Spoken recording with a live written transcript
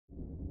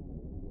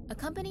A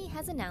company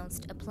has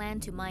announced a plan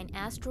to mine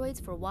asteroids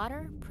for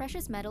water,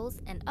 precious metals,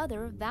 and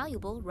other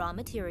valuable raw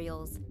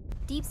materials.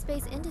 Deep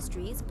Space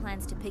Industries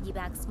plans to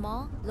piggyback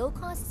small,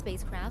 low-cost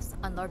spacecrafts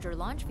on larger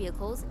launch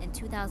vehicles in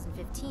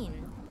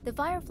 2015. The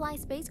Firefly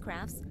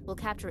spacecrafts will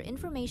capture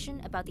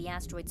information about the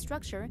asteroid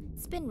structure,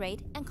 spin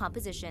rate, and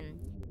composition.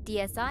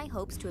 DSI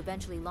hopes to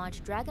eventually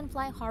launch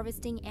Dragonfly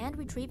harvesting and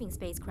retrieving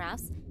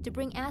spacecrafts to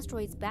bring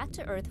asteroids back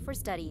to Earth for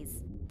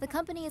studies. The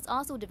company is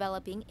also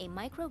developing a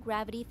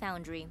microgravity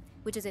foundry,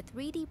 which is a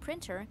 3D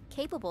printer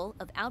capable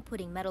of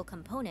outputting metal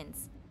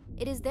components.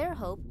 It is their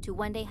hope to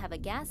one day have a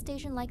gas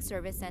station-like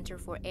service center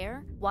for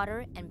air,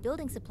 water, and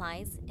building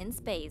supplies in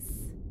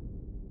space.